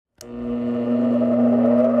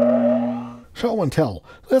Show and tell.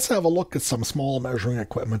 Let's have a look at some small measuring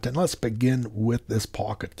equipment, and let's begin with this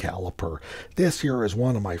pocket caliper. This here is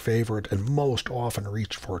one of my favorite and most often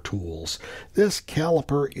reached for tools. This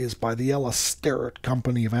caliper is by the Starrett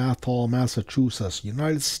Company of Athol, Massachusetts,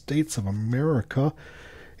 United States of America.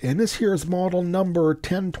 And this here is model number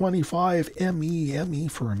 1025ME, ME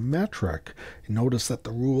for metric. Notice that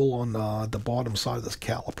the rule on the bottom side of this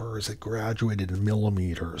caliper is it graduated in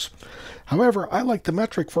millimeters. However, I like the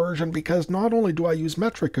metric version because not only do I use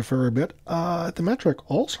metric a fair bit, the metric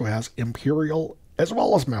also has imperial as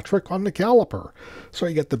well as metric on the caliper. So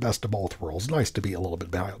you get the best of both worlds. Nice to be a little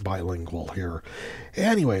bit bilingual here.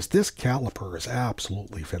 Anyways, this caliper is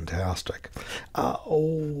absolutely fantastic.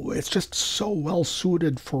 It's just so well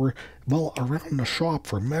suited for, well, around the shop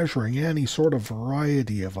for measuring any sort of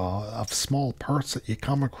variety of small parts that you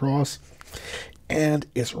come across. And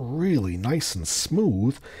it's really nice and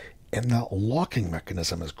smooth. And the locking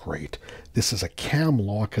mechanism is great. This is a cam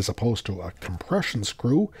lock as opposed to a compression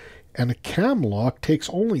screw. And a cam lock takes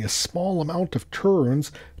only a small amount of turns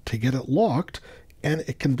to get it locked, and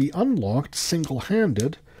it can be unlocked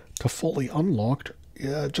single-handed to fully unlocked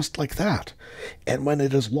just like that. And when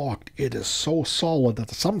it is locked, it is so solid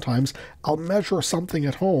that sometimes I'll measure something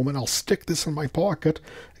at home and I'll stick this in my pocket,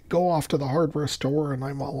 go off to the hardware store, and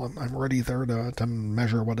I'm ready there to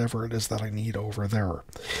measure whatever it is that I need over there.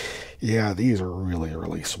 Yeah, these are really,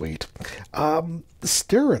 really sweet.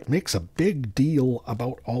 Starrett makes a big deal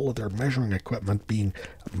about all of their measuring equipment being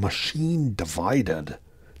machine divided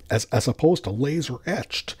as opposed to laser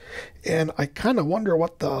etched. And I kind of wonder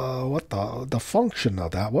what the function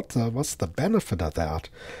of that, what's the benefit of that?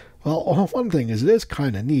 Well, one thing is, it is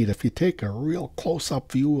kind of neat. If you take a real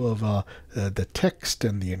close-up view of the text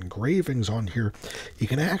and the engravings on here, you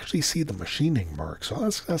can actually see the machining marks. So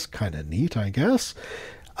that's kind of neat, I guess.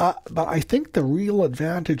 But I think the real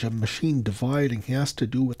advantage of machine dividing has to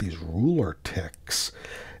do with these ruler ticks.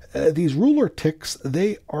 These ruler ticks,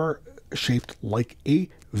 they are shaped like a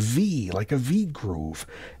V groove,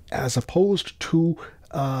 as opposed to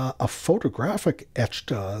a photographic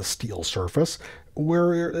etched steel surface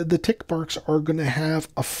where the tick marks are going to have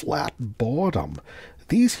a flat bottom.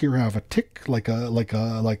 These here have a tick like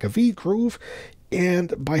a V groove,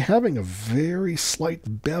 and by having a very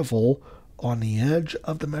slight bevel on the edge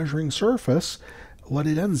of the measuring surface, what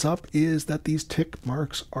it ends up is that these tick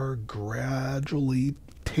marks are gradually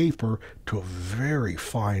taper to a very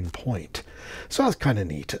fine point. So that's kind of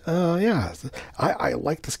neat. Yeah, I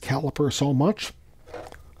like this caliper so much,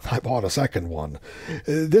 I bought a second one.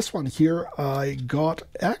 This one here I got,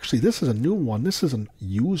 actually this is a new one. This is a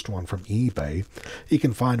used one from eBay. You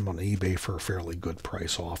can find them on eBay for a fairly good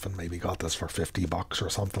price often. Maybe got this for 50 bucks or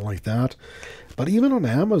something like that. But even on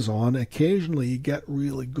Amazon, occasionally you get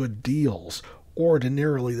really good deals.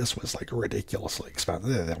 Ordinarily, this was like ridiculously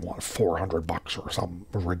expensive. They want 400 bucks or some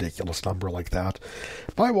ridiculous number like that.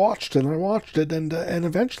 But I watched it, and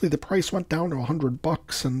eventually the price went down to 100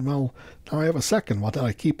 bucks, and well, now I have a second one that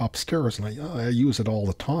I keep upstairs, and I use it all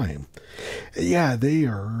the time. Yeah, they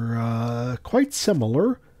are quite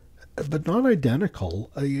similar, but not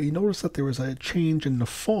identical. You notice that there was a change in the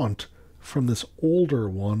font from this older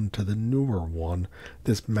one to the newer one.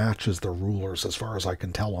 This matches the rulers as far as I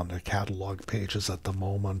can tell on the catalog pages at the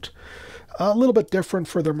moment. A little bit different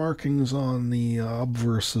for their markings on the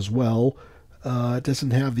obverse as well. It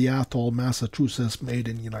doesn't have the Athol, Massachusetts, made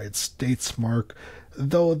in the United States mark,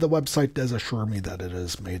 though the website does assure me that it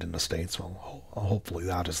is made in the States. Well, hopefully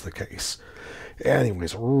that is the case.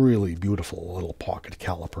 Anyways, really beautiful little pocket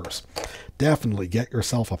calipers. Definitely get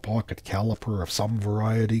yourself a pocket caliper of some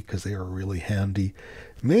variety because they are really handy.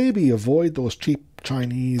 Maybe avoid those cheap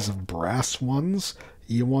Chinese brass ones.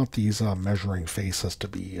 You want these measuring faces to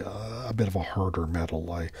be a bit of a harder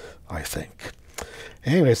metal, I think.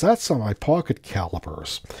 Anyways, that's some of my pocket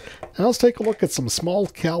calipers. Now let's take a look at some small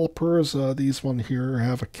calipers. These one here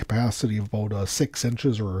have a capacity of about 6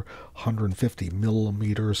 inches or 150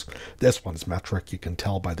 millimeters. This one's metric, you can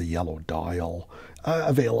tell by the yellow dial.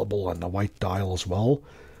 Available on the white dial as well.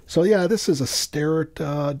 So yeah, this is a Starrett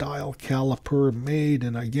dial caliper made,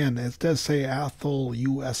 and again, it does say Athol,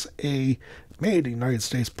 USA, made in the United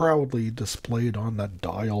States, proudly displayed on that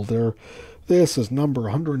dial there. This is number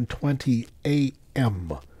 120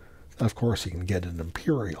 AM. Of course, you can get an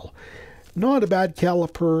imperial. Not a bad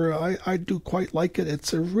caliper. I do quite like it.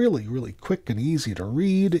 It's a really, really quick and easy to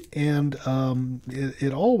read, and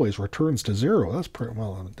it always returns to zero. That's pretty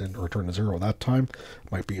well. It didn't return to zero that time.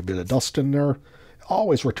 Might be a bit of dust in there.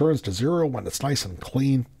 Always returns to zero when it's nice and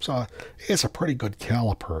clean. So it's a pretty good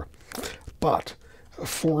caliper. But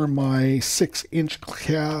for my 6-inch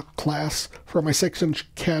class, for my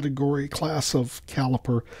 6-inch category class of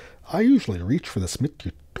caliper, I usually reach for this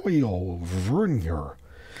Mitutoyo vernier.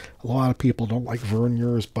 A lot of people don't like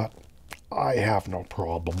verniers, but I have no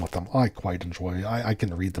problem with them. I quite enjoy. I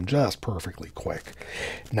can read them just perfectly quick.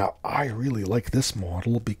 Now, I really like this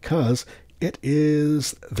model because it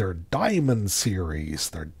is their Diamond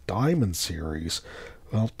series.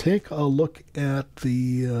 Well, take a look at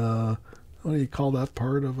the, what do you call that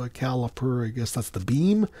part of a caliper? I guess that's the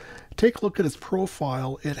beam. Take a look at its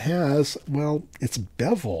profile. It has, well, it's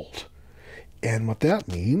beveled. And what that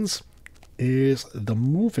means is the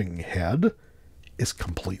moving head is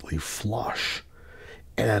completely flush.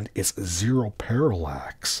 And it's zero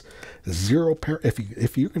parallax. If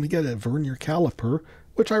you're going to get a vernier caliper,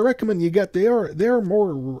 which I recommend you get, they're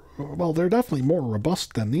more, well, they're definitely more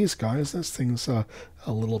robust than these guys. This thing's a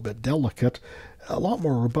little bit delicate, a lot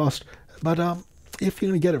more robust. But if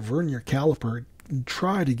you're going to get a vernier caliper,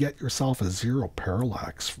 try to get yourself a zero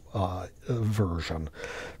parallax version.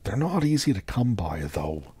 They're not easy to come by,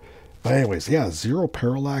 though. But anyways, yeah, zero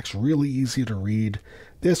parallax, really easy to read.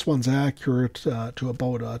 This one's accurate to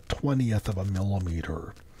about a 20th of a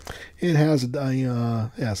millimeter. It has a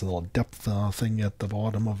little depth thing at the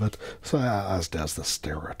bottom of it, so as does the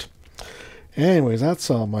Starret. Anyways, that's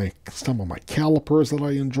some of my calipers that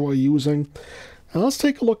I enjoy using. Now let's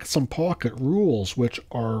take a look at some pocket rules, which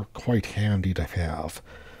are quite handy to have.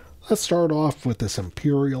 Let's start off with this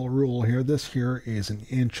imperial rule here. This here is in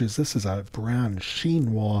inches. This is a brand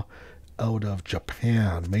Shinwa out of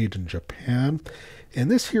Japan, made in Japan.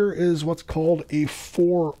 And this here is what's called a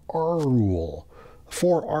 4R rule.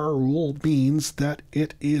 4R rule means that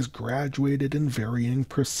it is graduated in varying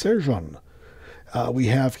precision. We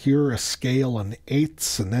have here a scale in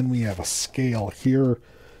eighths, and then we have a scale here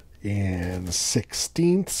in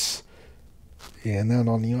 16ths. And then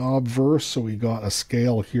on the obverse, so we got a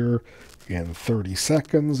scale here in 30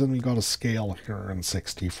 and we got a scale here in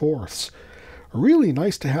 64ths. Really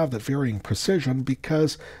nice to have that varying precision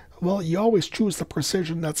because, well, you always choose the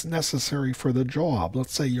precision that's necessary for the job.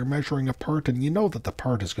 Let's say you're measuring a part and you know that the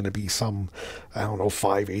part is going to be some, I don't know,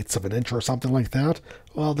 5/8 of an inch or something like that.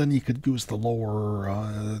 Well, then you could use the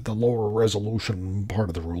lower resolution part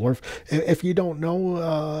of the ruler. If you don't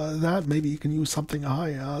know that, maybe you can use something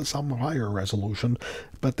some higher resolution.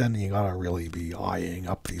 But then you gotta really be eyeing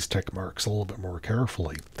up these tick marks a little bit more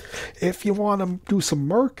carefully. If you want to do some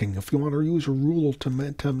marking, if you want to use a rule to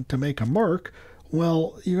make a mark,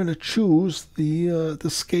 well, you're going to choose the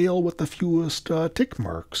scale with the fewest tick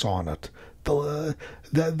marks on it, the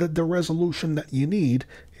resolution that you need,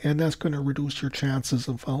 and that's going to reduce your chances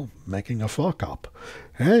of, well, making a fuck up.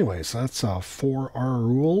 Anyways, that's a 4R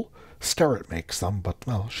rule. Starrett makes them, but,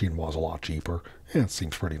 well, Shinwa's a lot cheaper. Yeah, it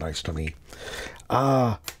seems pretty nice to me.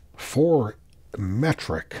 For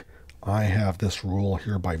metric, I have this rule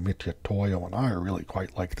here by Mitutoyo, and I really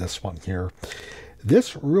quite like this one here.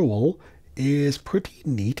 This rule is pretty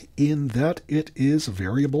neat in that it is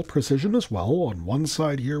variable precision as well. On one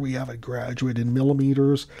side here we have it graduated in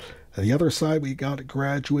millimeters. On the other side we got it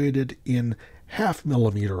graduated in half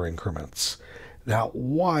millimeter increments. Now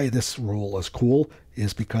why this rule is cool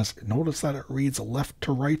is because notice that it reads left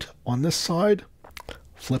to right on this side.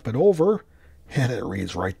 Flip it over and it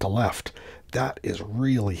reads right to left. That is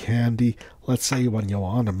really handy. Let's say when you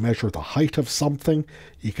want to measure the height of something,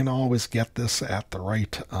 you can always get this at the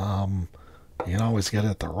right you can always get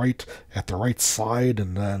it at the right side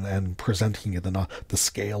and presenting it in the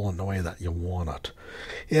scale in the way that you want it.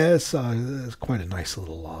 Yeah, it's quite a nice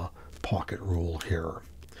little pocket rule here.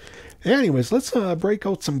 Anyways, let's break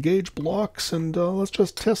out some gauge blocks and let's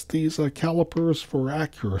just test these calipers for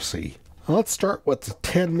accuracy. Let's start with the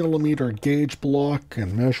 10 millimeter gauge block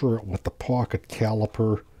and measure it with the pocket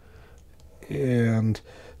caliper. And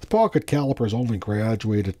the pocket caliper is only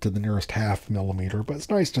graduated to the nearest half millimeter, but it's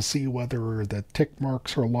nice to see whether the tick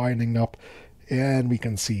marks are lining up. And we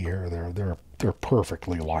can see here they're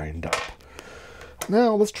perfectly lined up.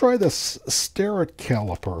 Now let's try this Starrett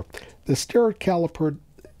caliper. The Starrett caliper,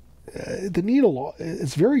 the needle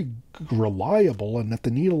is very reliable in that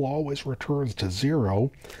the needle always returns to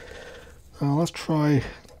 0. Let's try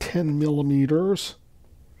 10 millimeters.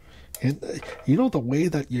 And you know the way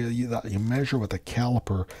that you measure with a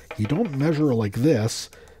caliper, you don't measure like this,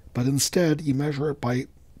 but instead you measure it by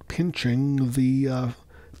pinching the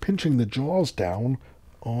jaws down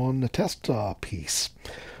on the test piece.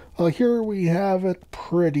 Here we have it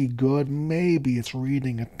pretty good. Maybe it's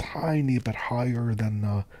reading a tiny bit higher than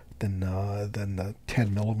the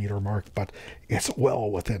 10 millimeter mark, but it's well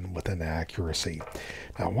within accuracy.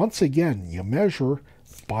 Now once again, you measure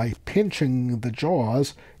by pinching the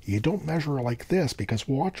jaws. You don't measure like this, because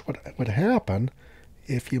watch what would happen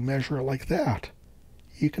if you measure like that.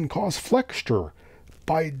 You can cause flexure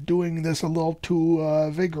by doing this a little too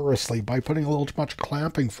vigorously, by putting a little too much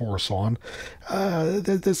clamping force on.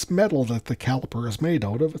 This metal that the caliper is made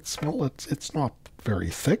out of, it's not very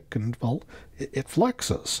thick, and well, it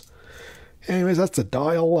flexes. Anyways, that's the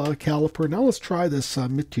dial caliper. Now let's try this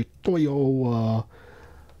Mitutoyo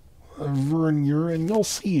vernier, and you'll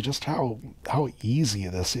see just how easy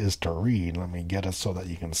this is to read. Let me get it so that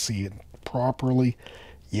you can see it properly.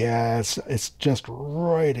 Yeah, it's just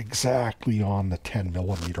right exactly on the 10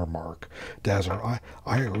 millimeter mark. Desert,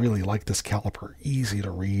 I really like this caliper. Easy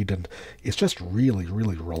to read, and it's just really,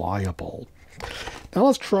 really reliable. Now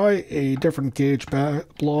let's try a different gauge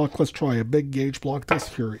block. Let's try a big gauge block.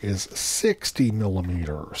 This here is 60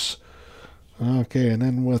 millimeters. Okay, and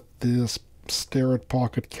then with this Starrett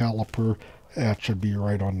pocket caliper, that should be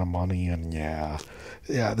right on the money. And yeah,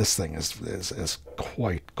 this thing is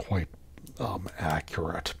quite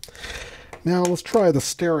accurate. Now let's try the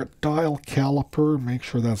Starrett dial caliper. Make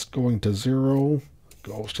sure that's going to 0.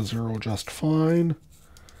 Goes to 0 just fine.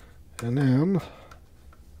 And then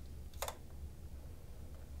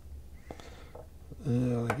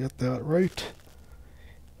get that right.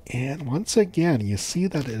 And once again, you see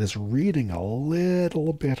that it is reading a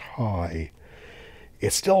little bit high.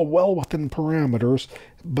 It's still well within parameters,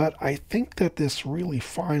 but I think that this really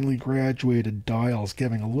finely graduated dial is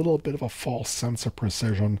giving a little bit of a false sense of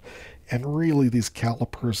precision, and really these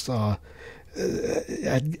calipers,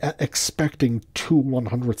 expecting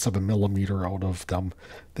 2/100ths of a millimeter out of them,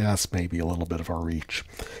 that's maybe a little bit of a reach.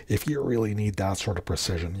 If you really need that sort of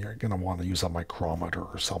precision, you're going to want to use a micrometer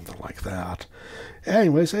or something like that.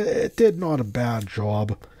 Anyways, it did not a bad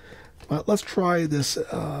job. But let's try this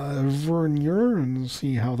vernier and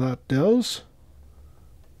see how that does.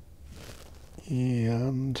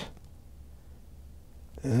 And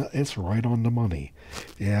it's right on the money.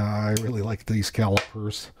 Yeah, I really like these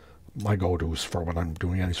calipers. My go-tos for when I'm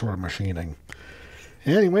doing any sort of machining.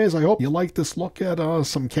 Anyways, I hope you like this look at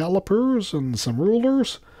some calipers and some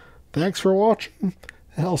rulers. Thanks for watching,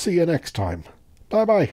 and I'll see you next time. Bye-bye.